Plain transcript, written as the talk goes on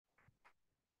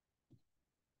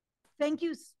Thank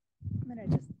you. I'm going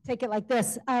to just take it like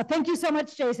this. Thank you so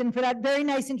much, Jason, for that very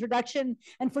nice introduction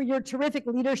and for your terrific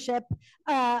leadership.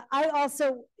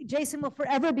 Jason will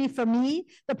forever be, for me,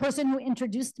 the person who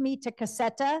introduced me to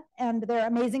Cassetta and their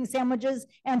amazing sandwiches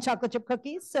and chocolate chip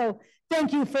cookies. So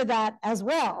thank you for that as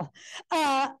well.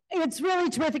 It's really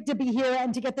terrific to be here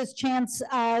and to get this chance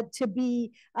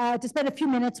to spend a few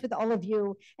minutes with all of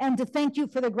you and to thank you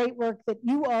for the great work that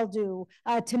you all do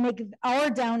to make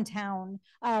our downtown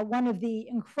one of the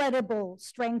incredible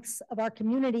strengths of our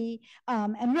community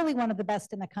and really one of the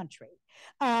best in the country.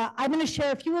 I'm going to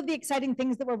share a few of the exciting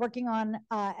things that we're working on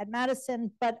at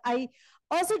Madison, but I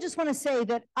also just want to say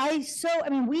that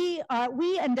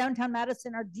we and downtown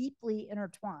Madison are deeply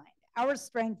intertwined. Our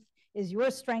strength is your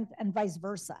strength and vice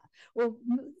versa. Well,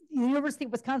 the University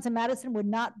of Wisconsin-Madison would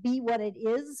not be what it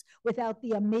is without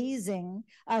the amazing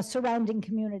surrounding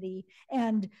community.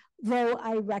 And though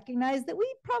I recognize that we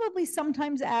probably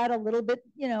sometimes add a little bit,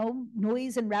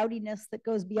 noise and rowdiness that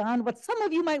goes beyond what some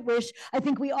of you might wish, I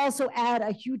think we also add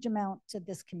a huge amount to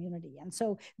this community. And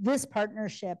so this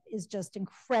partnership is just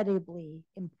incredibly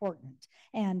important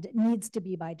and needs to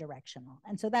be bidirectional.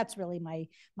 And so that's really my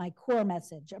core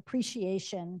message: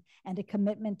 appreciation and a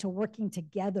commitment to working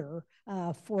together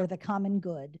for the common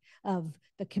good of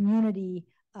the community,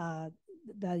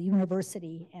 the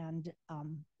university, and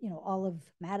all of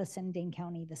Madison, Dane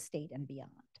County, the state, and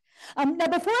beyond. Now,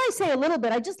 before I say a little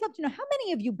bit, I'd just love to know how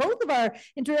many of you, both of our,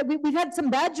 we've had some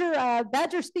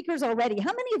Badger speakers already.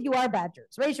 How many of you are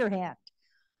Badgers? Raise your hand.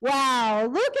 Wow,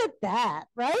 look at that,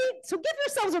 right? So give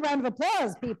yourselves a round of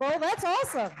applause, people. That's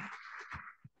awesome.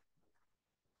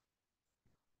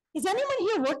 Is anyone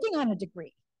here working on a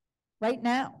degree right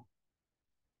now?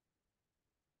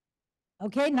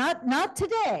 Okay, not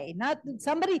today, not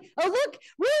somebody. Oh, look,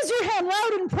 raise your hand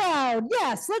loud and proud.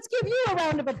 Yes, let's give you a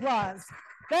round of applause.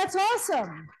 That's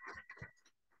awesome.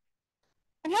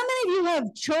 And how many of you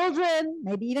have children,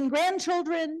 maybe even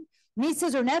grandchildren,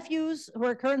 nieces or nephews who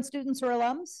are current students or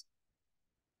alums?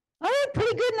 All right,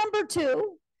 pretty good number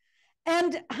two.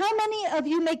 And how many of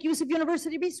you make use of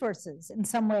university resources in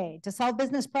some way to solve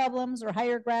business problems or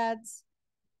hire grads?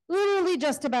 Literally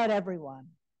just about everyone.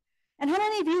 And how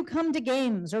many of you come to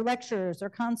games or lectures or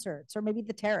concerts or maybe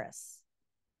the terrace?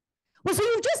 Well, so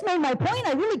you've just made my point.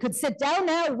 I really could sit down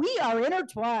now. We are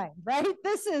intertwined, right?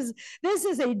 This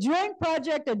is a joint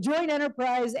project, a joint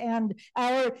enterprise, and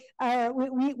we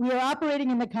are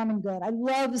operating in the common good. I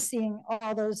love seeing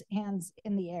all those hands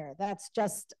in the air. That's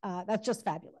just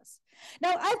fabulous.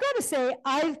 Now, I've got to say,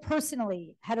 I've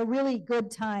personally had a really good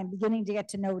time beginning to get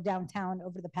to know downtown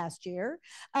over the past year.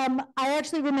 I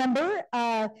actually remember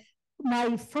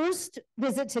my first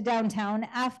visit to downtown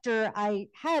after I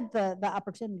had the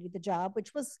opportunity, the job,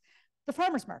 which was the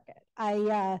farmers market.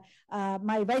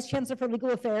 My vice chancellor for legal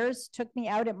affairs took me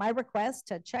out at my request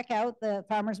to check out the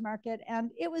farmers market, and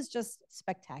it was just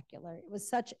spectacular. It was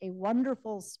such a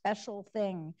wonderful, special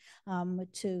thing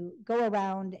to go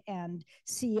around and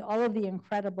see all of the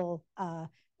incredible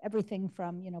everything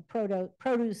from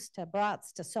produce to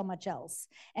brats to so much else.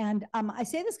 And I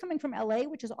say this coming from LA,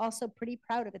 which is also pretty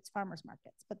proud of its farmers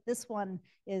markets, but this one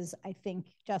is, I think,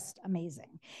 just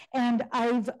amazing. And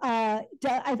I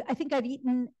think I've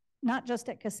eaten not just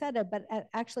at Cassetta, but at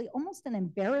actually almost an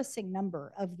embarrassing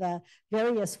number of the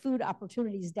various food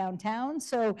opportunities downtown.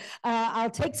 So I'll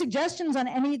take suggestions on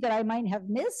any that I might have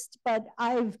missed, but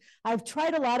I've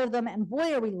tried a lot of them, and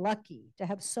boy, are we lucky to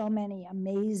have so many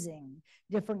amazing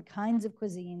different kinds of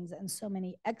cuisines and so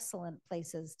many excellent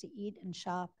places to eat and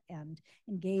shop and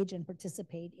engage and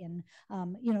participate in,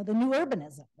 the new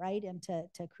urbanism, right? And to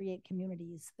create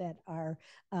communities that are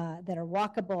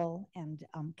walkable and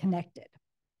connected.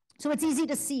 So it's easy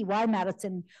to see why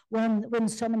Madison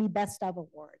wins so many Best of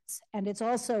awards. And it's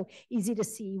also easy to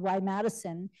see why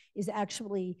Madison is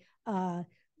actually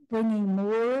bringing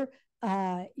more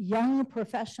young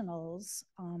professionals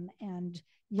and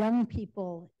young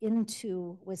people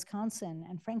into Wisconsin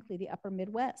and frankly the upper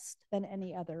Midwest than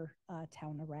any other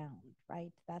town around,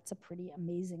 right? That's a pretty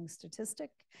amazing statistic,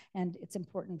 and it's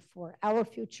important for our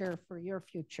future, for your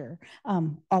future,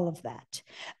 all of that.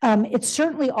 It's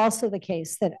certainly also the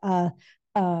case that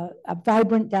a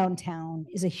vibrant downtown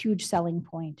is a huge selling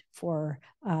point for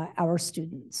our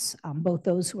students, both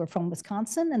those who are from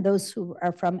Wisconsin and those who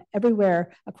are from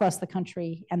everywhere across the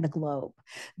country and the globe.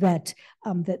 That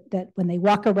when they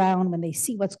walk around, when they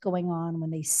see what's going on,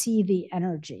 when they see the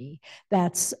energy,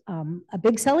 that's a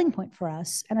big selling point for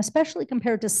us, and especially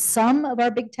compared to some of our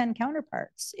Big Ten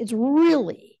counterparts, it's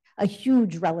really a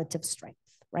huge relative strength.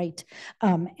 Right.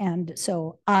 And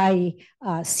so I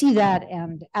see that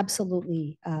and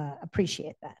absolutely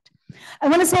appreciate that. I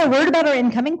want to say a word about our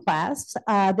incoming class.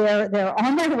 They're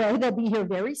on their way. They'll be here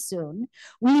very soon.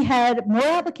 We had more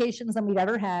applications than we've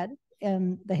ever had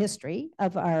in the history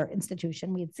of our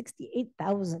institution. We had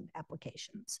 68,000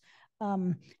 applications,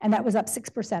 and that was up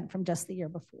 6% from just the year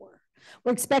before.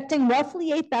 We're expecting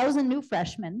roughly 8,000 new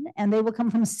freshmen, and they will come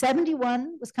from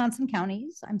 71 Wisconsin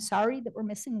counties. I'm sorry that we're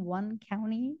missing one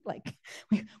county. Like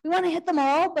we want to hit them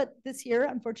all, but this year,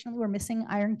 unfortunately, we're missing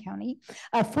Iron County.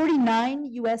 49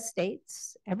 U.S.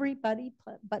 states, everybody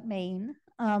but Maine.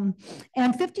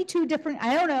 And 52 different,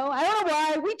 I don't know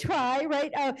why, we try,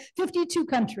 right? 52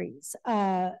 countries.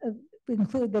 We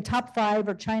include the top 5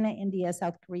 are China, India,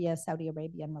 South Korea, Saudi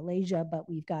Arabia, and Malaysia, but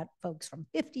we've got folks from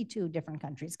 52 different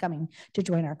countries coming to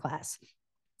join our class.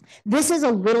 This is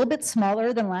a little bit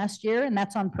smaller than last year, and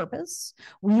that's on purpose.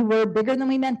 We were bigger than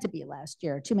we meant to be last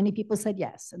year. Too many people said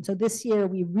yes. And so this year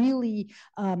we really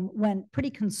went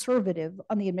pretty conservative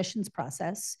on the admissions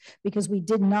process because we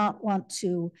did not want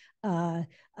to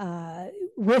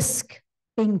risk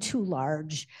being too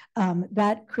large.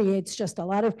 That creates just a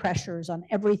lot of pressures on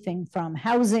everything from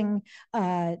housing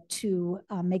to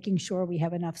making sure we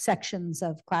have enough sections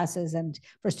of classes and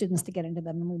for students to get into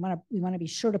them. And we want to be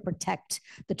sure to protect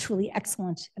the truly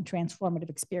excellent and transformative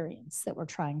experience that we're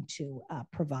trying to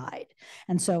provide.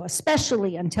 And so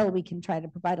especially until we can try to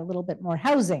provide a little bit more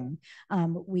housing,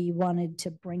 we wanted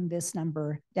to bring this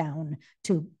number down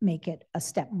to make it a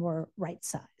step more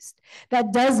right-sized.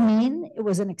 That does mean it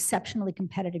was an exceptionally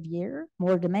competitive year,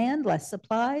 more demand, less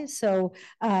supply. So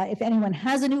if anyone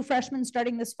has a new freshman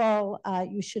starting this fall,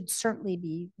 you should certainly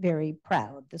be very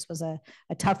proud. This was a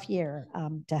tough year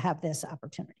to have this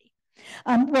opportunity.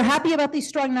 We're happy about these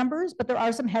strong numbers, but there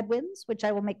are some headwinds, which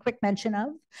I will make quick mention of.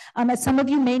 As some of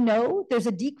you may know, there's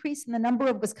a decrease in the number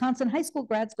of Wisconsin high school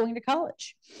grads going to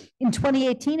college. In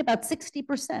 2018, about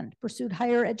 60% pursued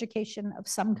higher education of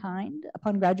some kind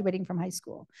upon graduating from high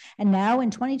school. And now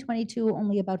in 2022,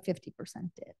 only about 50%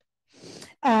 did.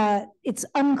 It's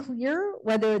unclear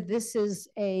whether this is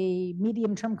a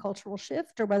medium-term cultural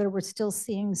shift or whether we're still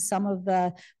seeing some of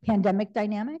the pandemic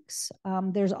dynamics.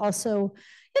 There's also,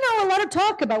 a lot of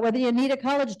talk about whether you need a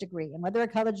college degree and whether a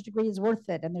college degree is worth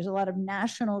it. And there's a lot of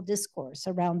national discourse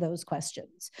around those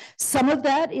questions. Some of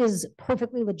that is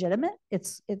perfectly legitimate.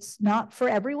 It's not for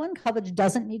everyone. College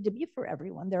doesn't need to be for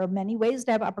everyone. There are many ways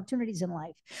to have opportunities in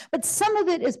life, but some of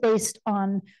it is based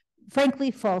on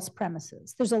frankly, false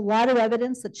premises. There's a lot of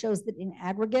evidence that shows that in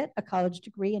aggregate, a college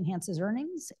degree enhances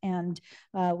earnings, and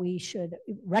we should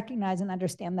recognize and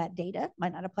understand that data. It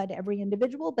might not apply to every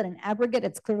individual, but in aggregate,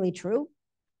 it's clearly true.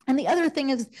 And the other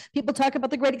thing is people talk about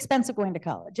the great expense of going to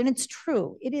college, and it's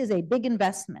true. It is a big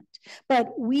investment,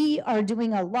 but we are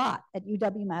doing a lot at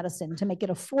UW-Madison to make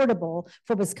it affordable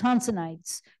for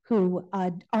Wisconsinites who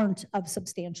aren't of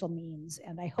substantial means.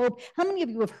 And I hope, how many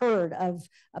of you have heard of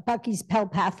Bucky's Pell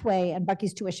Pathway and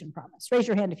Bucky's Tuition Promise? Raise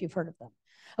your hand if you've heard of them.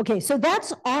 Okay, so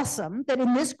that's awesome that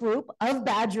in this group of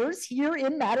Badgers here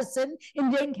in Madison,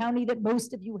 in Dane County, that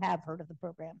most of you have heard of the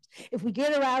programs. If we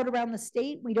get out around the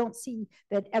state, we don't see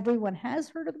that everyone has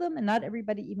heard of them, and not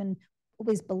everybody even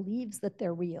always believes that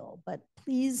they're real. But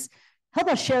please help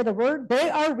us share the word. They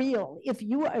are real. If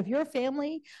your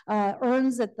family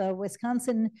earns at the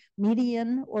Wisconsin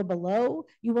median or below,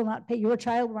 you will not pay, your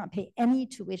child will not pay any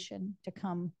tuition to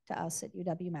come to us at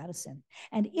UW-Madison.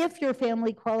 And if your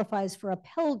family qualifies for a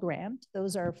Pell Grant,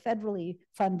 those are federally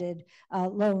funded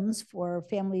loans for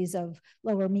families of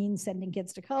lower means sending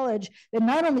kids to college, then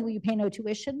not only will you pay no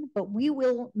tuition, but we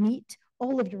will meet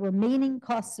all of your remaining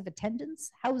costs of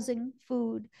attendance, housing,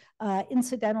 food,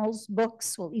 incidentals,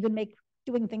 books. We'll even make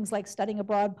doing things like studying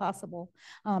abroad possible.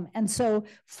 And so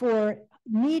for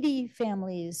needy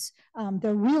families,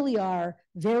 there really are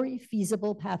very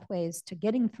feasible pathways to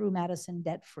getting through Madison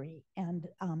debt-free. And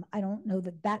I don't know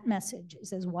that that message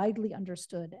is as widely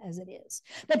understood as it is.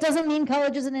 That doesn't mean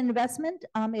college is an investment.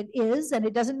 It is, and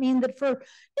it doesn't mean that for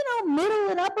middle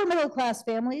and upper middle class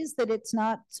families that it's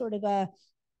not sort of a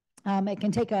it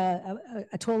can take a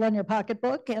toll on your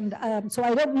pocketbook. And so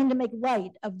I don't mean to make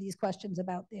light of these questions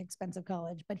about the expense of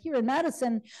college. But here in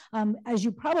Madison, as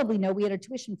you probably know, we had a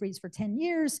tuition freeze for 10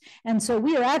 years. And so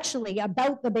we are actually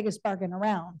about the biggest bargain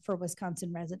around for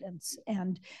Wisconsin residents.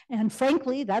 And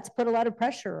frankly, that's put a lot of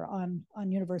pressure on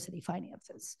university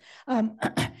finances.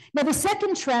 Now, the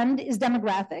second trend is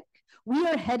demographic. We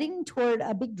are heading toward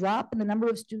a big drop in the number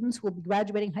of students who will be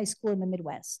graduating high school in the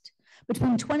Midwest.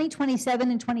 Between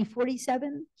 2027 and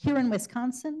 2047, here in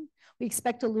Wisconsin, we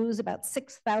expect to lose about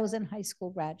 6,000 high school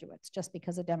graduates just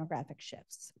because of demographic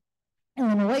shifts.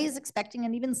 Illinois is expecting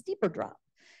an even steeper drop.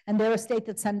 and they're a state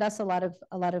that send us a lot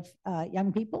of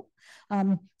young people.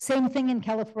 Same thing in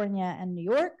California and New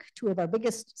York, two of our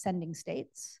biggest sending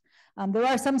states. There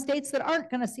are some states that aren't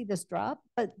going to see this drop,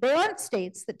 but there aren't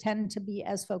states that tend to be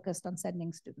as focused on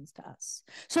sending students to us.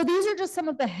 So these are just some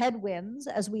of the headwinds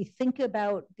as we think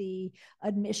about the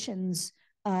admissions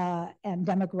and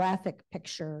demographic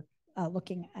picture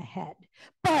looking ahead.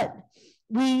 But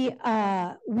we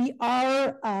are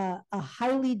a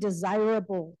highly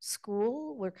desirable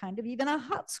school. We're kind of even a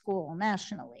hot school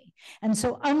nationally. And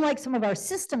so unlike some of our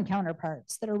system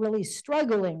counterparts that are really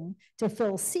struggling to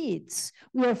fill seats,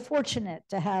 we are fortunate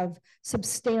to have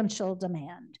substantial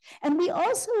demand. And we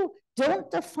also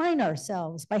don't define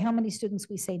ourselves by how many students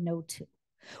we say no to.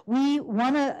 We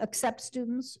want to accept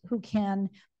students who can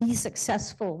be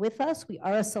successful with us. We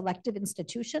are a selective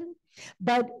institution,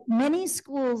 but many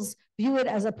schools view it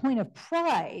as a point of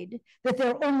pride that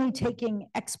they're only taking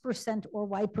X% or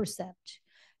Y%.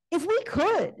 If we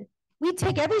could, we'd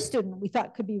take every student we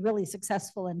thought could be really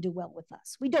successful and do well with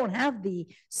us. We don't have the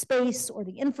space or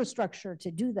the infrastructure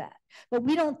to do that, but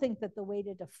we don't think that the way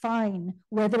to define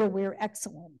whether we're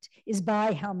excellent is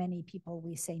by how many people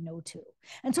we say no to.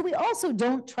 And so we also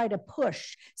don't try to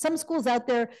push. Some schools out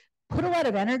there put a lot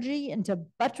of energy into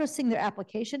buttressing their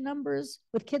application numbers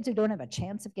with kids who don't have a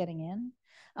chance of getting in.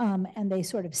 And they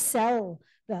sort of sell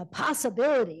the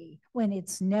possibility when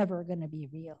it's never going to be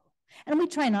real. And we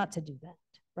try not to do that.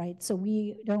 Right? So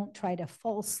we don't try to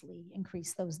falsely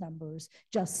increase those numbers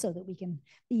just so that we can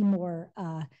be more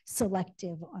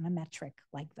selective on a metric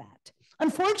like that.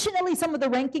 Unfortunately, some of the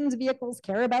rankings vehicles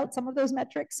care about some of those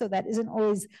metrics, so that isn't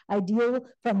always ideal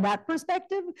from that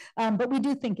perspective, but we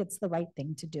do think it's the right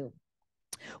thing to do.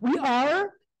 We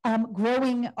are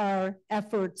growing our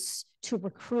efforts to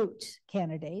recruit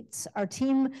candidates. Our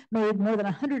team made more than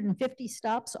 150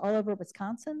 stops all over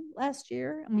Wisconsin last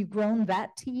year, and we've grown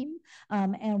that team.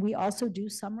 And we also do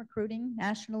some recruiting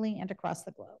nationally and across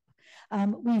the globe.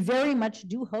 We very much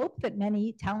do hope that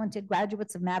many talented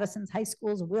graduates of Madison's high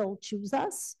schools will choose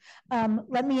us.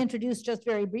 Let me introduce just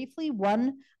very briefly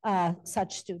one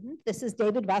such student. This is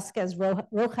David Vasquez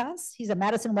Rojas. He's a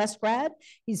Madison West grad.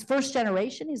 He's first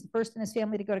generation. He's the first in his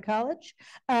family to go to college.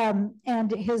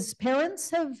 And his parents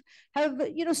have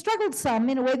struggled some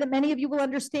in a way that many of you will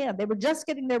understand. They were just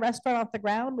getting their restaurant off the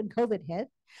ground when COVID hit.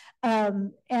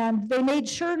 And they made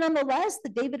sure nonetheless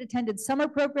that David attended summer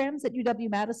programs at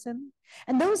UW-Madison.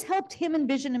 And those helped him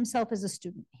envision himself as a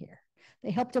student here. They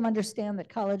helped him understand that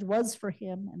college was for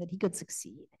him and that he could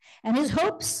succeed. And his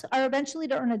hopes are eventually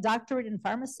to earn a doctorate in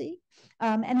pharmacy.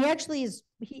 And he actually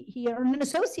he earned an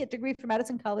associate degree from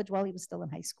Madison College while he was still in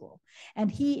high school. And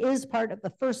he is part of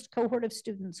the first cohort of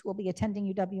students who will be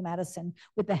attending UW-Madison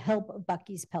with the help of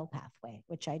Bucky's Pell Pathway,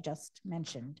 which I just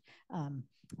mentioned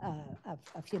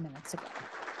a few minutes ago.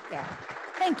 Yeah,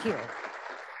 thank you.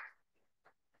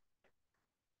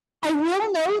 I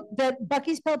will note that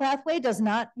Bucky's Pell Pathway does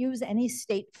not use any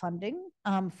state funding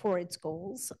for its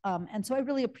goals. And so I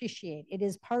really appreciate it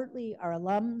is partly our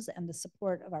alums and the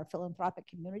support of our philanthropic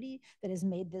community that has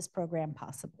made this program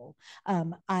possible.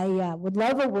 I would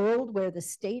love a world where the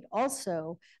state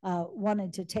also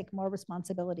wanted to take more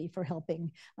responsibility for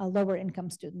helping lower income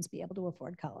students be able to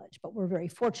afford college. But we're very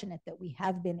fortunate that we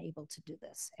have been able to do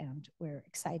this, and we're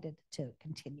excited to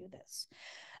continue this.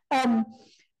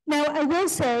 Now, I will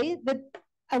say that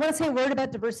I want to say a word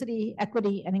about diversity,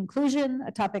 equity, and inclusion,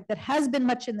 a topic that has been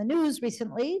much in the news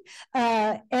recently.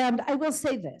 And I will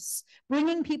say this,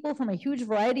 bringing people from a huge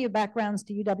variety of backgrounds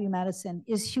to UW-Madison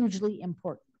is hugely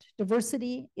important.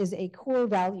 Diversity is a core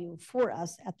value for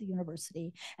us at the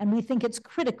university, and we think it's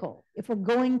critical if we're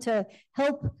going to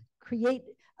help create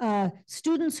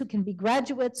students who can be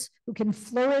graduates, who can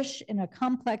flourish in a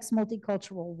complex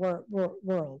multicultural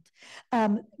world.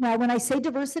 Now, when I say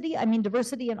diversity, I mean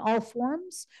diversity in all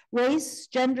forms: race,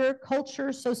 gender, culture,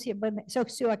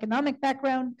 socioeconomic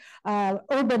background,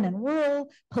 urban and rural,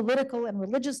 political and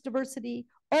religious diversity.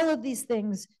 All of these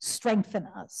things strengthen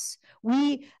us.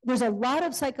 There's a lot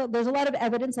of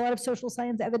evidence, a lot of social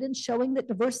science evidence showing that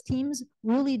diverse teams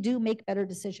really do make better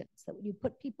decisions. That when you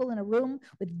put people in a room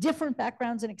with different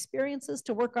backgrounds and experiences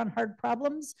to work on hard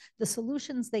problems, the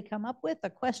solutions they come up with, the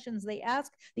questions they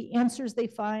ask, the answers they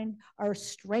find are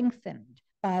strengthened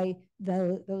by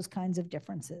those kinds of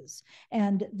differences.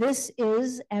 And this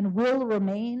is and will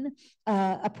remain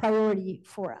a priority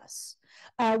for us.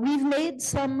 We've made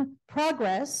some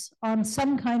progress on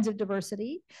some kinds of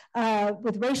diversity.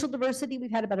 With racial diversity,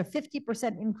 we've had about a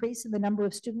 50% increase in the number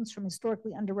of students from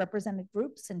historically underrepresented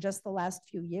groups in just the last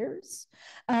few years.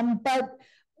 But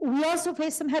We also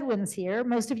face some headwinds here.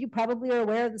 Most of you probably are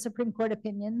aware of the Supreme Court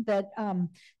opinion that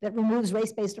that removes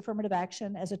race-based affirmative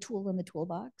action as a tool in the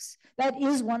toolbox. That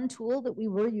is one tool that we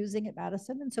were using at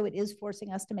Madison, and so it is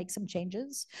forcing us to make some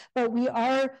changes. But we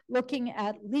are looking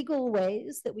at legal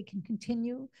ways that we can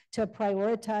continue to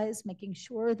prioritize making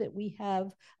sure that we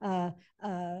have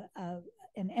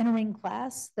an entering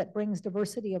class that brings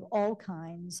diversity of all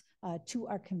kinds to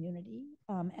our community,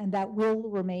 and that will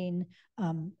remain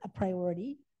a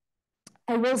priority.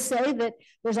 I will say that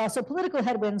there's also political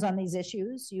headwinds on these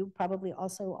issues. You probably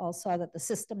also all saw that the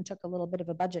system took a little bit of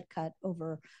a budget cut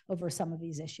over some of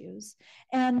these issues.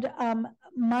 And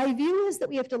my view is that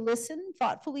we have to listen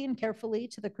thoughtfully and carefully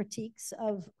to the critiques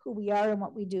of who we are and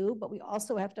what we do, but we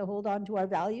also have to hold on to our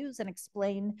values and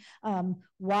explain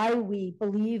why we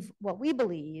believe what we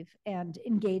believe and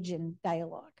engage in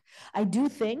dialogue. I do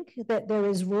think that there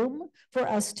is room for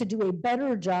us to do a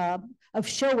better job of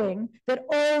showing that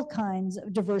all kinds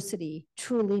of diversity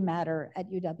truly matter at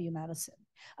UW-Madison.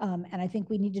 And I think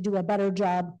we need to do a better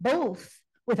job both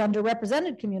with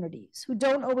underrepresented communities who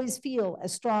don't always feel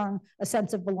as strong a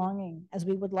sense of belonging as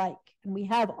we would like. And we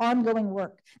have ongoing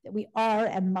work that we are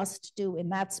and must do in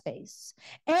that space.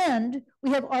 And we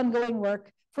have ongoing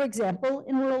work, for example,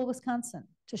 in rural Wisconsin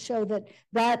to show that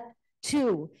that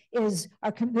too is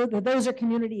those are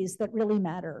communities that really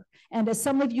matter. And as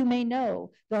some of you may know,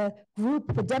 the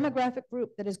demographic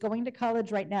group that is going to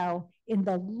college right now in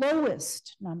the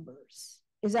lowest numbers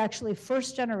is actually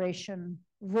first generation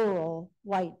rural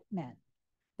white men.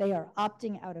 They are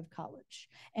opting out of college.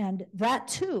 And that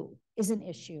too is an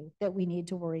issue that we need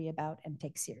to worry about and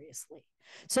take seriously.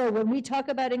 So when we talk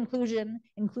about inclusion,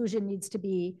 inclusion needs to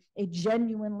be a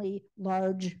genuinely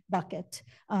large bucket.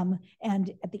 And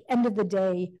at the end of the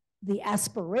day, the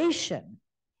aspiration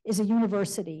is a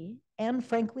university and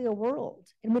frankly, a world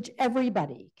in which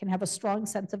everybody can have a strong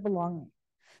sense of belonging,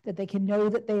 that they can know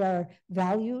that they are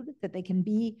valued, that they can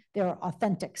be their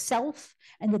authentic self,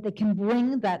 and that they can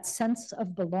bring that sense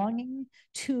of belonging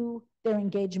to their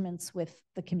engagements with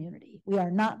the community. We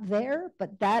are not there,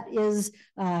 but that is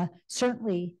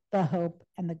certainly the hope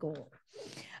and the goal.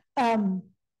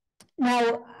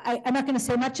 Now, I'm not going to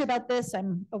say much about this.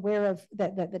 I'm aware of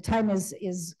that the time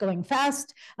is going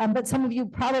fast, but some of you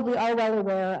probably are well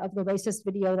aware of the racist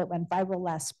video that went viral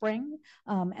last spring,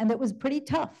 and that was pretty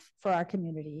tough for our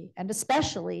community, and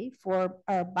especially for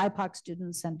our BIPOC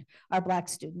students and our Black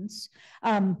students.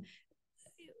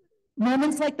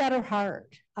 Moments like that are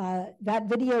hard. That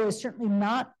video is certainly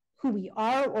not who we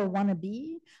are or want to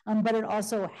be, but it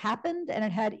also happened and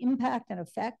it had impact and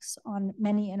effects on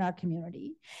many in our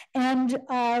community. And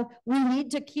we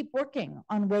need to keep working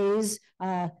on ways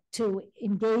to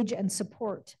engage and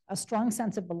support a strong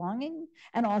sense of belonging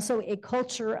and also a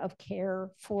culture of care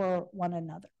for one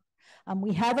another.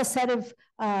 We have a set of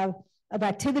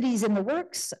activities in the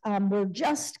works. We're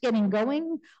just getting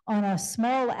going on a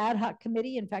small ad hoc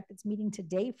committee. In fact, it's meeting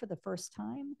today for the first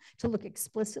time to look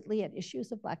explicitly at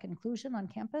issues of Black inclusion on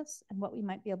campus and what we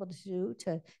might be able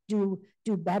to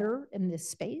do better in this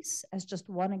space, as just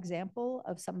one example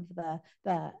of some of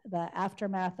the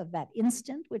aftermath of that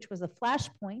instant, which was a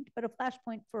flashpoint, but a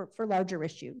flashpoint for larger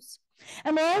issues.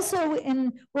 And we're also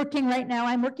working right now,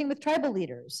 I'm working with tribal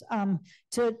leaders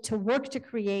to work to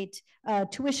create a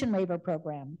tuition waiver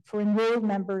program for enrolled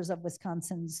members of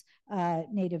Wisconsin's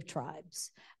Native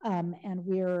tribes. And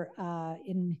we're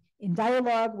in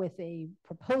dialogue with a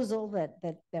proposal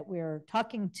that we're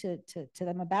talking to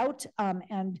them about.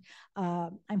 And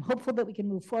I'm hopeful that we can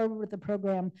move forward with a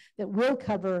program that will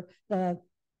cover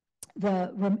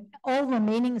all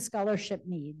remaining scholarship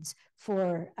needs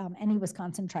for any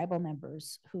Wisconsin tribal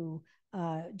members who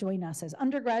join us as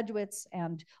undergraduates,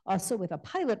 and also with a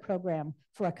pilot program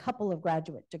for a couple of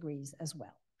graduate degrees as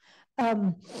well.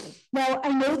 Now, I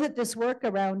know that this work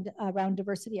around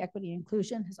diversity, equity, and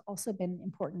inclusion has also been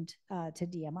important to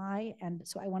DMI, and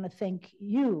so I want to thank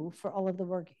you for all of the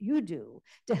work you do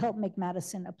to help make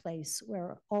Madison a place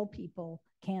where all people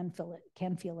can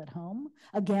feel at home.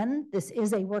 Again, this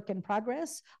is a work in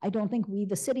progress. I don't think we,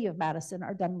 the city of Madison,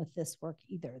 are done with this work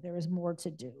either. There is more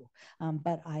to do,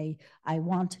 but I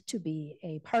want to be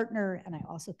a partner, and I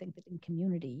also think that in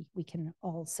community, we can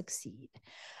all succeed.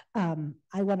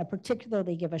 I want to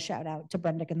particularly give a shout out to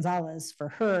Brenda Gonzalez for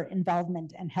her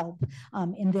involvement and help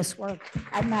in this work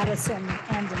at Madison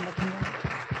and in the community.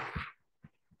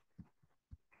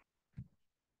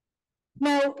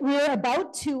 Now, Now, we're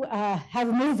about to have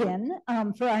a move-in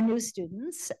for our new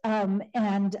students.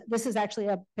 And this is actually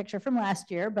a picture from last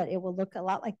year, but it will look a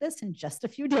lot like this in just a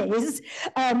few days.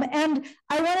 And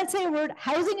I want to say a word,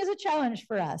 housing is a challenge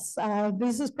for us.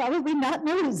 This is probably not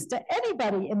news to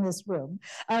anybody in this room,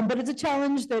 but it's a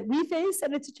challenge that we face,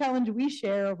 and it's a challenge we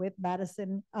share with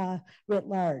Madison writ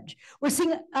large. We're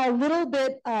seeing a little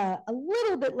bit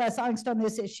less angst on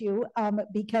this issue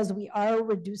because we are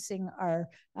reducing our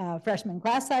freshman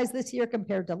class size this year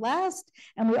compared to last.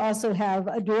 And we also have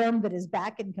a dorm that is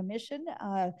back in commission.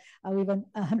 We have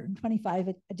 125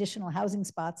 additional housing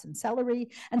spots in Celery.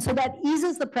 And so that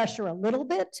eases the pressure a little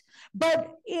bit,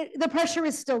 but the pressure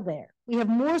is still there. We have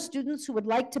more students who would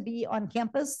like to be on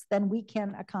campus than we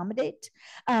can accommodate.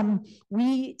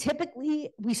 We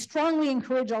strongly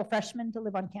encourage all freshmen to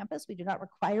live on campus. We do not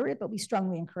require it, but we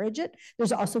strongly encourage it.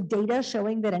 There's also data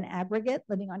showing that in aggregate,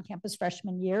 living on campus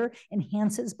freshman year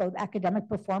enhances both academic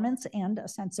performance and a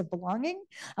sense of belonging.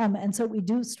 And so we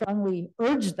do strongly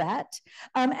urge that.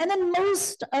 And then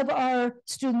most of our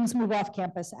students move off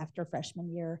campus after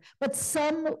freshman year, but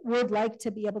some would like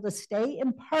to be able to stay,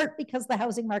 in part because the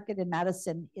housing market in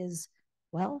Madison is,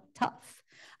 well, tough.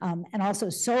 And also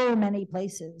so many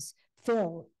places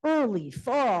fill early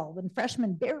fall when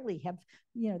freshmen barely have,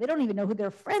 they don't even know who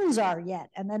their friends are yet.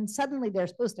 And then suddenly they're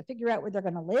supposed to figure out where they're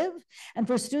going to live. And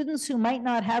for students who might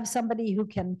not have somebody who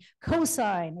can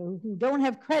co-sign or who don't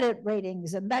have credit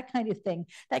ratings and that kind of thing,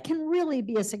 that can really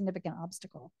be a significant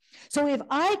obstacle. So if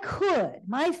I could,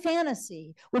 my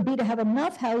fantasy would be to have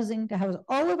enough housing to house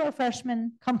all of our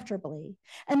freshmen comfortably,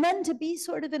 and then to be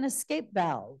sort of an escape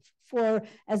valve for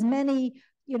as many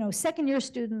second year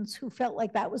students who felt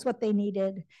like that was what they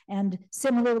needed, and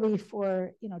similarly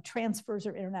for transfers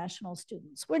or international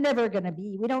students. We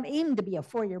don't aim to be a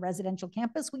 4-year residential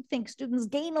campus. We think students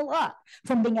gain a lot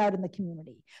from being out in the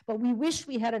community, but we wish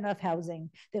we had enough housing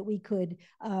that we could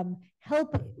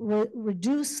help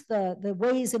reduce the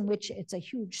ways in which it's a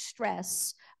huge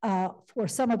stress for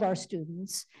some of our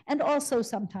students, and also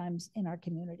sometimes in our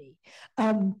community.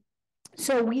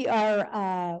 So we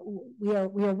are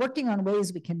working on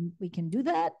ways we can do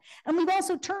that, and we've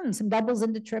also turned some doubles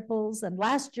into triples. And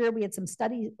last year we had some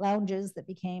study lounges that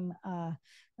became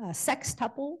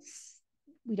sextuples.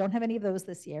 We don't have any of those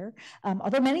this year,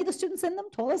 although many of the students in them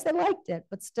told us they liked it,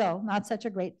 but still not such a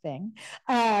great thing.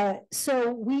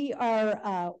 So we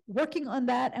are working on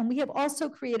that, and we have also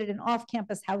created an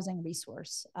off-campus housing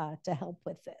resource to help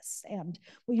with this. And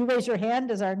will you raise your hand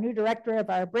as our new director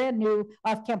of our brand new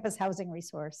off-campus housing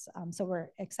resource? So we're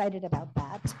excited about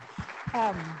that.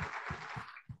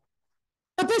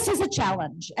 But this is a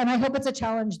challenge, and I hope it's a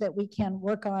challenge that we can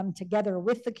work on together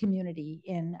with the community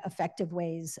in effective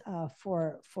ways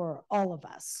for all of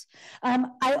us.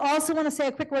 I also want to say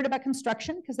a quick word about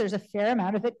construction, because there's a fair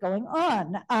amount of it going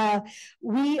on.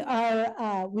 We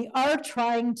are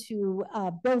trying to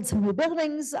build some new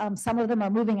buildings. Some of them are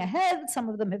moving ahead. Some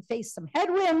of them have faced some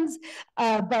headwinds,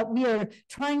 but we are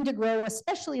trying to grow,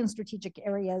 especially in strategic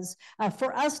areas.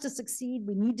 For us to succeed,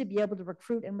 we need to be able to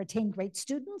recruit and retain great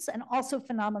students, and also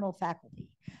phenomenal faculty.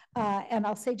 And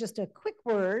I'll say just a quick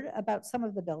word about some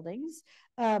of the buildings.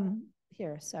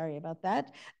 Here, sorry about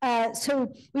that.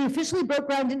 So we officially broke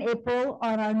ground in April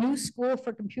on our new School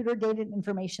for Computer, Data, and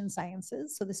Information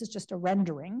Sciences. So this is just a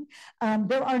rendering.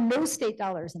 There are no state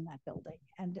dollars in that building.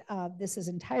 And this is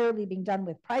entirely being done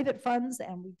with private funds,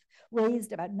 and we've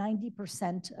raised about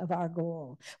 90% of our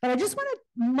goal. But I just want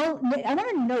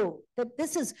to note that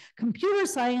this is computer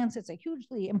science. It's a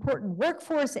hugely important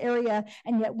workforce area,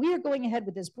 and yet we are going ahead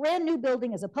with this brand new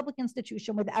building as a public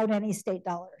institution without any state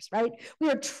dollars, right? We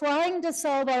are trying to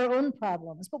solve our own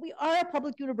problems, but we are a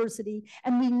public university,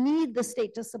 and we need the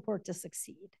state to support to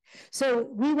succeed. So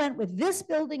we went with this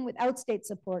building without state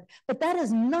support, but that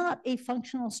is not a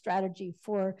functional strategy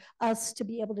for us to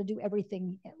be able to do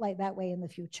everything like that way in the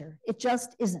future. It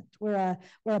just isn't. We're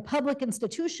a public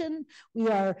institution. We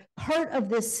are part of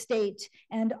this state,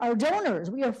 and our donors,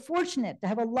 we are fortunate to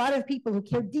have a lot of people who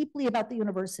care deeply about the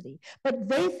university, but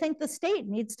they think the state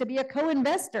needs to be a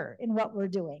co-investor in what we're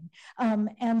doing.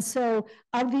 And so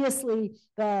obviously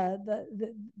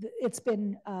it's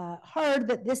been hard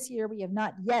that this year we have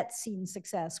not yet seen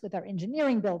success with our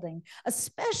engineering building,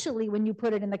 especially when you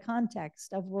put it in the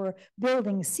context of we're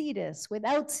building CEDIS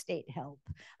without state help.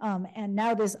 And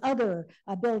now this other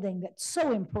building that's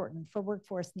so important for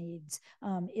workforce needs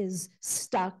is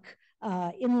stuck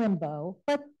in limbo,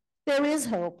 but there is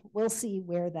hope. We'll see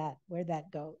where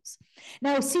that goes.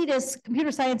 Now, CETUS,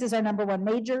 computer science is our #1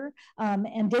 major,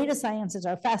 and data science is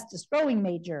our fastest growing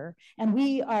major. And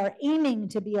we are aiming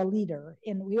to be a leader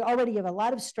we already have a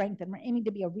lot of strength, and we're aiming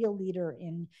to be a real leader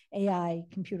in AI,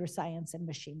 computer science, and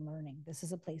machine learning. This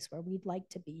is a place where we'd like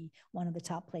to be one of the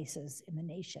top places in the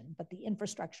nation, but the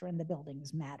infrastructure and the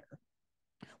buildings matter.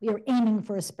 We are aiming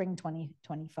for a spring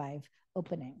 2025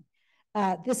 opening.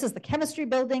 This is the chemistry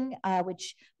building,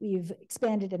 which we've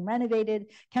expanded and renovated.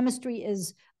 Chemistry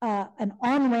is an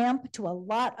on-ramp to a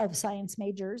lot of science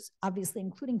majors, obviously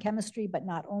including chemistry, but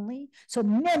not only. So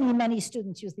many, many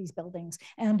students use these buildings.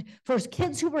 And for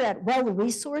kids who were at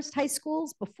well-resourced high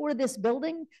schools before this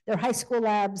building, their high school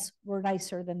labs were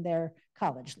nicer than their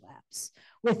college labs.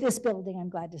 With this building, I'm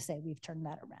glad to say we've turned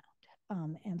that around.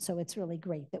 And so it's really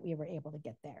great that we were able to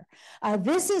get there.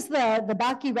 This is the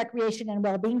Baki Recreation and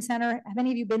Wellbeing Center. Have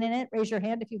any of you been in it? Raise your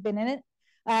hand if you've been in it.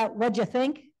 What'd you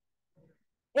think?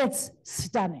 It's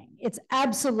stunning. It's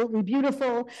absolutely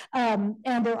beautiful. And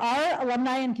there are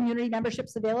alumni and community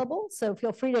memberships available, so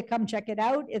feel free to come check it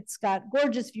out. It's got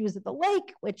gorgeous views of the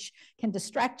lake, which can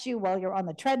distract you while you're on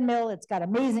the treadmill. It's got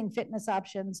amazing fitness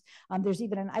options. There's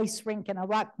even an ice rink and a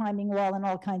rock climbing wall and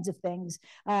all kinds of things.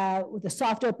 The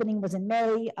soft opening was in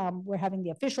May. We're having the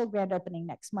official grand opening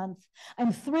next month.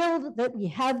 I'm thrilled that we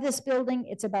have this building.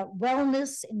 It's about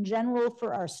wellness in general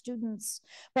for our students,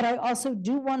 but I also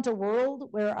do want a world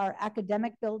where our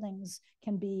academic buildings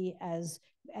can be as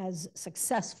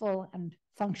successful and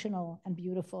functional and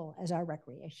beautiful as our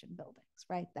recreation buildings,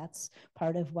 right? That's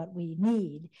part of what we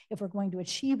need if we're going to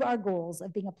achieve our goals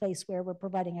of being a place where we're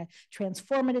providing a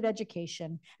transformative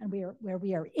education and where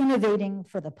we are innovating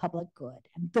for the public good.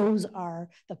 And those are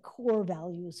the core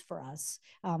values for us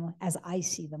as I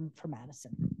see them for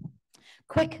Madison.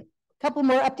 Quick couple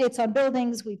more updates on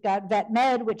buildings. We've got Vet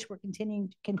Med, which we're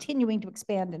continuing to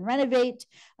expand and renovate.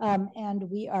 And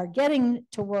we are getting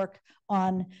to work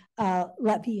on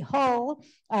Levy Hall,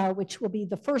 which will be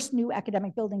the first new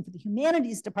academic building for the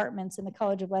humanities departments in the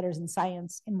College of Letters and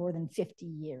Science in more than 50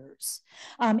 years.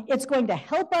 It's going to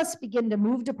help us begin to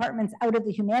move departments out of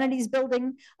the humanities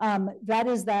building. That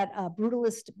is that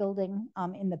brutalist building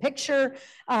in the picture.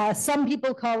 Some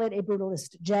people call it a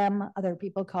brutalist gem. Other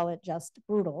people call it just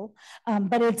brutal.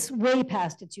 But it's way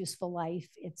past its useful life.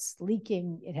 It's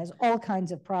leaking. It has all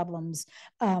kinds of problems.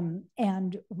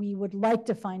 And we would like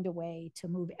to find a way to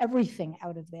move everything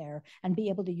out of there and be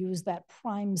able to use that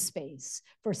prime space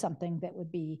for something that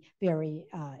would be very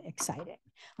exciting.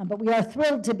 But we are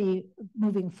thrilled to be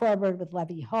moving forward with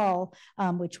Levy Hall,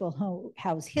 which will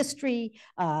house history,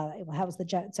 it will house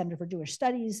the Center for Jewish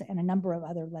Studies, and a number of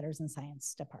other letters and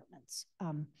science departments.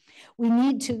 We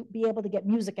need to be able to get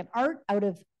music and art out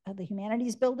of the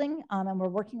humanities building, and we're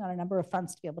working on a number of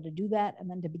fronts to be able to do that, and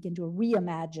then to begin to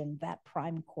reimagine that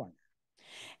prime corner.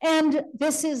 And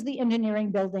this is the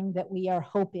engineering building that we are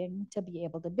hoping to be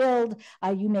able to build.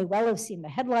 You may well have seen the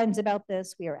headlines about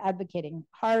this. We are advocating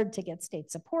hard to get state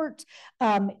support.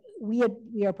 We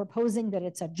are proposing that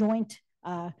it's a joint,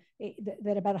 that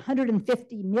about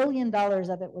 $150 million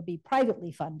of it would be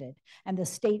privately funded, and the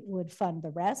state would fund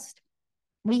the rest.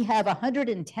 We have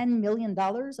 $110 million of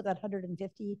that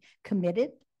 150 committed.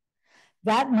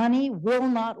 That money will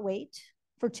not wait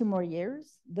for 2 more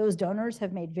years. Those donors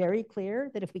have made very clear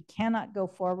that if we cannot go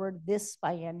forward this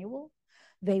biannual,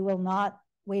 they will not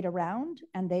wait around,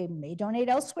 and they may donate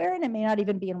elsewhere, and it may not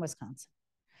even be in Wisconsin.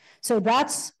 So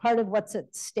that's part of what's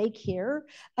at stake here.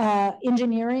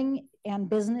 Engineering and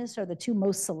business are the 2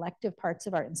 most selective parts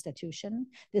of our institution.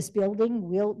 This building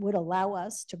would allow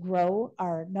us to grow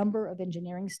our number of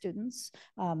engineering students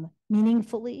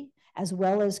meaningfully, as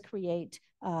well as create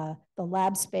the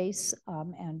lab space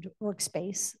and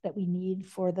workspace that we need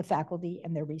for the faculty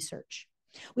and their research.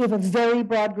 We have a very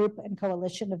broad group and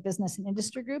coalition of business and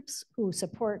industry groups who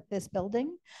support this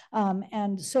building.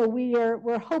 And so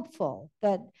we're hopeful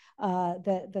that,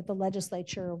 that the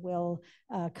legislature will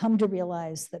come to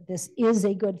realize that this is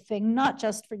a good thing, not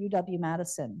just for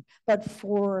UW-Madison, but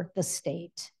for the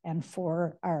state and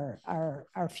for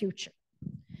our future.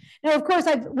 Now, of course,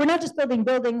 we're not just building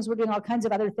buildings, we're doing all kinds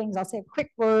of other things. I'll say a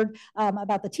quick word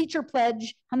about the teacher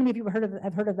pledge. How many of you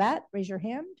have heard of that? Raise your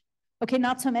hand. Okay,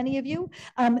 not so many of you.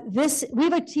 We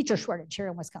have a teacher shortage here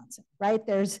in Wisconsin, right?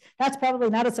 That's probably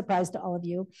not a surprise to all of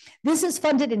you. This is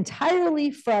funded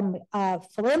entirely from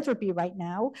philanthropy right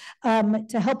now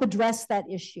to help address that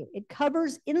issue. It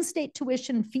covers in-state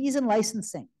tuition, fees, and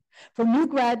licensing for new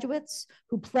graduates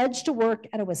who pledge to work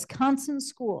at a Wisconsin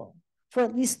school for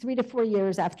at least 3 to 4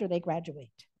 years after they graduate.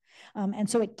 And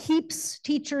so it keeps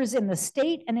teachers in the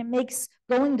state, and it makes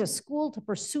going to school to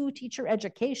pursue teacher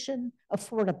education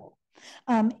affordable.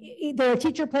 There are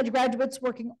Teacher Pledge graduates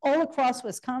working all across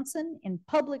Wisconsin in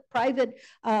public, private,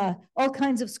 all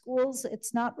kinds of schools.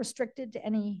 It's not restricted to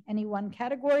any one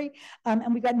category.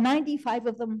 And we've got 95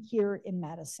 of them here in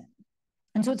Madison.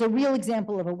 And so it's a real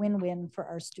example of a win-win for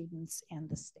our students and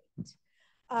the state.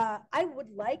 I would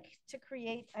like to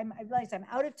create, I realize I'm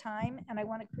out of time, and I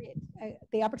want to create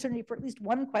the opportunity for at least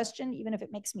one question, even if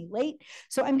it makes me late.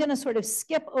 So I'm going to sort of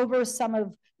skip over some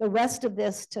of the rest of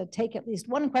this to take at least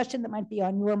one question that might be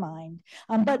on your mind.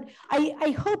 But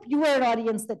I hope you are an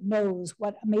audience that knows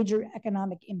what a major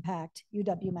economic impact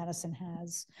UW-Madison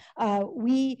has.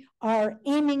 We are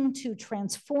aiming to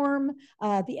transform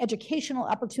the educational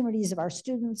opportunities of our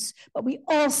students, but we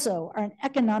also are an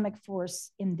economic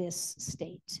force in this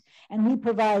state. And we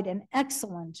provide an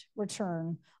excellent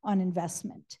return on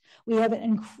investment. We have an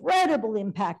incredible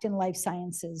impact in life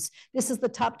sciences. This is the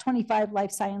top 25 life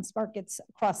science markets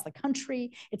across the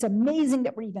country. It's amazing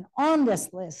that we're even on this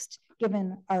list,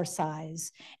 given our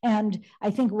size. And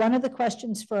I think one of the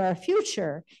questions for our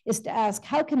future is to ask,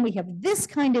 how can we have this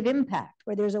kind of impact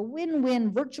where there's a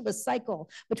win-win virtuous cycle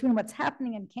between what's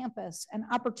happening in campus and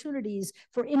opportunities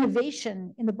for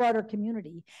innovation in the broader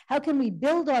community? How can we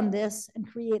build on this and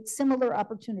create similar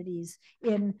opportunities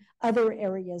in other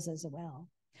areas as well?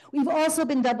 We've also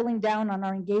been doubling down on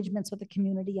our engagements with the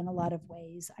community in a lot of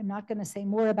ways. I'm not going to say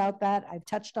more about that. I've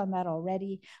touched on that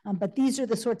already. But these are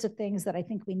the sorts of things that I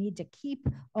think we need to keep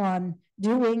on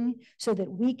doing so that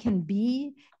we can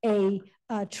be a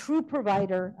true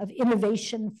provider of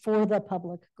innovation for the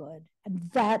public good. And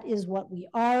that is what we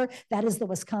are. That is the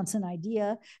Wisconsin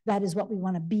idea. That is what we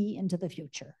want to be into the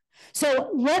future. So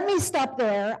let me stop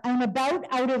there. I'm about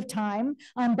out of time,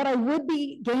 but I would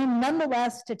be game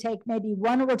nonetheless to take maybe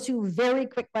one or two very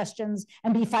quick questions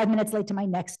and be 5 minutes late to my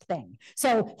next thing.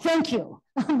 So thank you.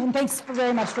 And thanks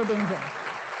very much for being here.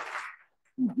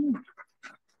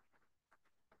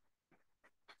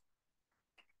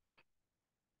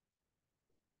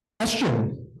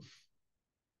 Question.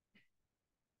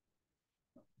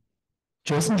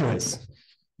 Jason Joyce.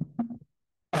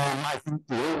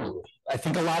 I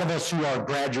think a lot of us who are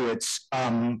graduates,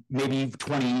 maybe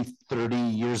 20, 30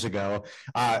 years ago,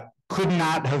 could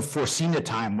not have foreseen a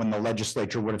time when the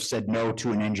legislature would have said no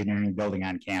to an engineering building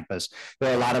on campus.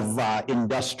 There are a lot of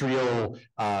industrial,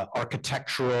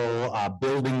 architectural,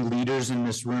 building leaders in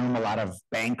this room, a lot of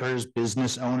bankers,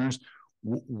 business owners.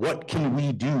 What can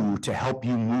we do to help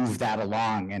you move that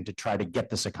along and to try to get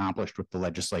this accomplished with the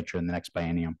legislature in the next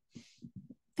biennium?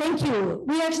 Thank you.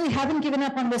 We actually haven't given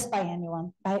up on this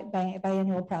biannual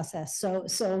process.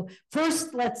 So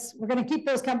first, we're going to keep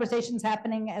those conversations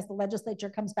happening as the legislature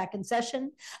comes back in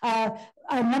session. A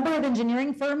number of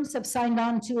engineering firms have signed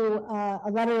on to a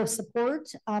letter of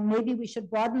support. Maybe we should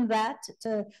broaden that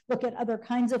to look at other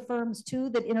kinds of firms too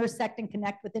that intersect and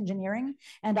connect with engineering.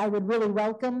 And I would really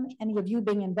welcome any of you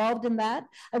being involved in that.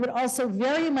 I would also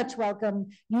very much welcome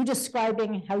you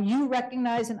describing how you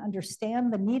recognize and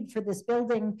understand the need for this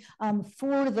building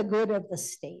for the good of the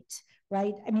state,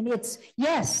 right? I mean,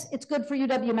 yes, it's good for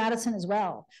UW-Madison as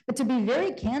well, but to be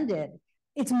very candid,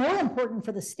 it's more important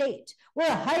for the state. We're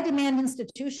a high demand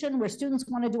institution where students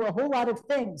want to do a whole lot of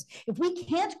things. If we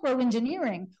can't grow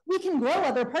engineering, we can grow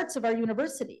other parts of our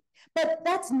university, but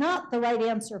that's not the right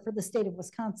answer for the state of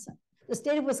Wisconsin. The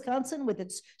state of Wisconsin, with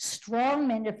its strong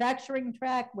manufacturing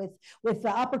track, with the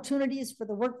opportunities for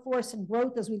the workforce and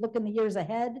growth as we look in the years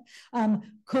ahead,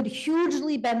 could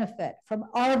hugely benefit from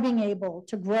our being able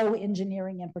to grow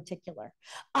engineering in particular.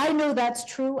 I know that's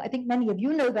true. I think many of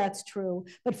you know that's true.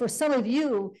 But for some of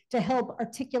you to help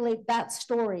articulate that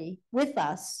story with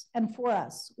us and for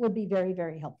us would be very,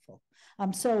 very helpful.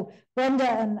 So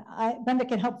Brenda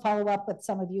can help follow up with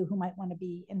some of you who might want to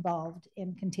be involved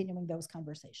in continuing those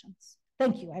conversations.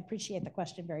 Thank you. I appreciate the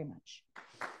question very much.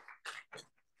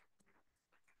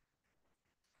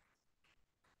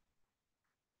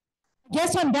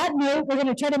 Yes, on that note, we're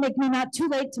going to try to make me not too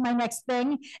late to my next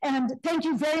thing. And thank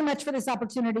you very much for this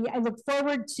opportunity. I look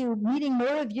forward to meeting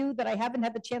more of you that I haven't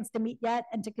had the chance to meet yet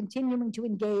and to continuing to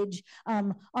engage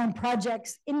on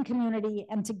projects in community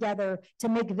and together to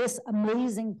make this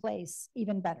amazing place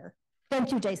even better.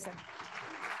 Thank you, Jason.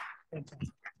 Fantastic.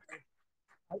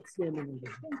 Outstanding.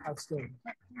 Outstanding.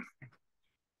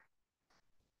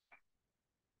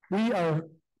 We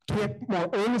can't more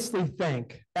earnestly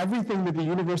thank everything that the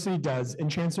university does and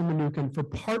Chancellor Mnookin for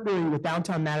partnering with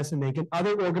Downtown Madison Inc. and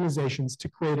other organizations to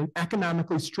create an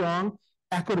economically strong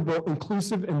equitable,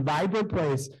 inclusive, and vibrant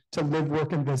place to live,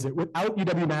 work, and visit. Without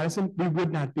UW-Madison, we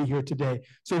would not be here today.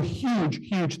 So huge,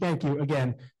 huge thank you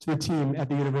again to the team at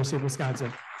the University of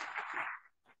Wisconsin.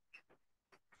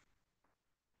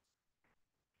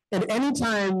 And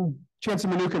anytime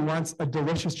Chancellor Mnookin wants a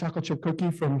delicious chocolate chip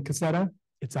cookie from Casetta,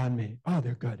 it's on me. Oh,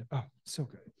 they're good. Oh, so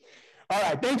good. All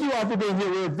right, thank you all for being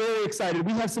here. We're very excited.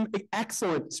 We have some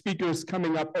excellent speakers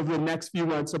coming up over the next few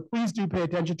months, so please do pay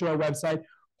attention to our website.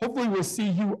 Hopefully we'll see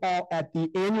you all at the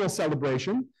annual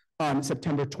celebration on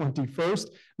September 21st.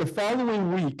 The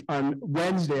following week on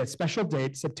Wednesday, a special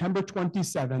date, September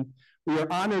 27th, we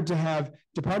are honored to have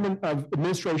Department of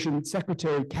Administration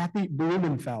Secretary Kathy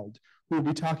Blumenfeld, who will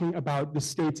be talking about the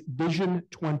state's Vision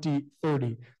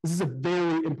 2030. This is a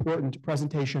very important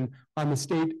presentation on the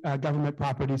state government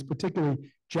properties,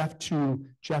 particularly Jeff 2,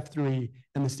 Jeff 3,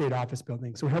 and the state office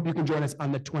building. So we hope you can join us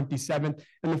on the 27th.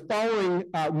 And the following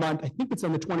month, I think it's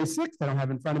on the 26th, I don't have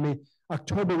in front of me,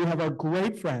 October, we have our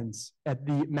great friends at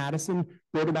the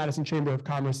Greater Madison Chamber of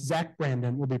Commerce. Zach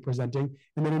Brandon will be presenting.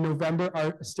 And then in November,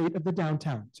 our State of the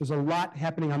Downtown. So there's a lot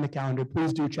happening on the calendar.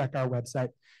 Please do check our website.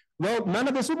 Well, none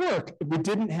of this would work if we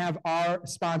didn't have our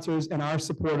sponsors and our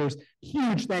supporters.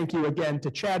 Huge thank you again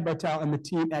to Chad Bartel and the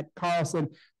team at Carlson,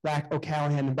 Black,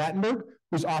 O'Callahan, and Battenberg,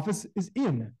 whose office is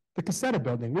in the Casetta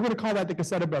building. We're going to call that the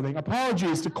Casetta building.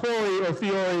 Apologies to Corey or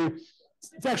Fiore.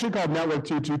 It's actually called Network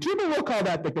 222, but we'll call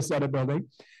that the Casetta building.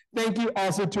 Thank you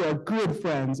also to our good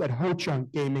friends at Ho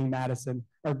Chunk Gaming Madison,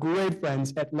 our great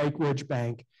friends at Lake Ridge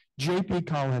Bank, JP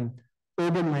Cullen,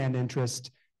 Urban Land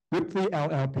Interest, Whitley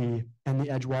LLP, and the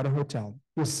Edgewater Hotel.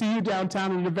 We'll see you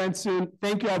downtown at an event soon.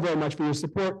 Thank you all very much for your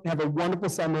support. Have a wonderful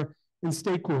summer and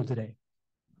stay cool today.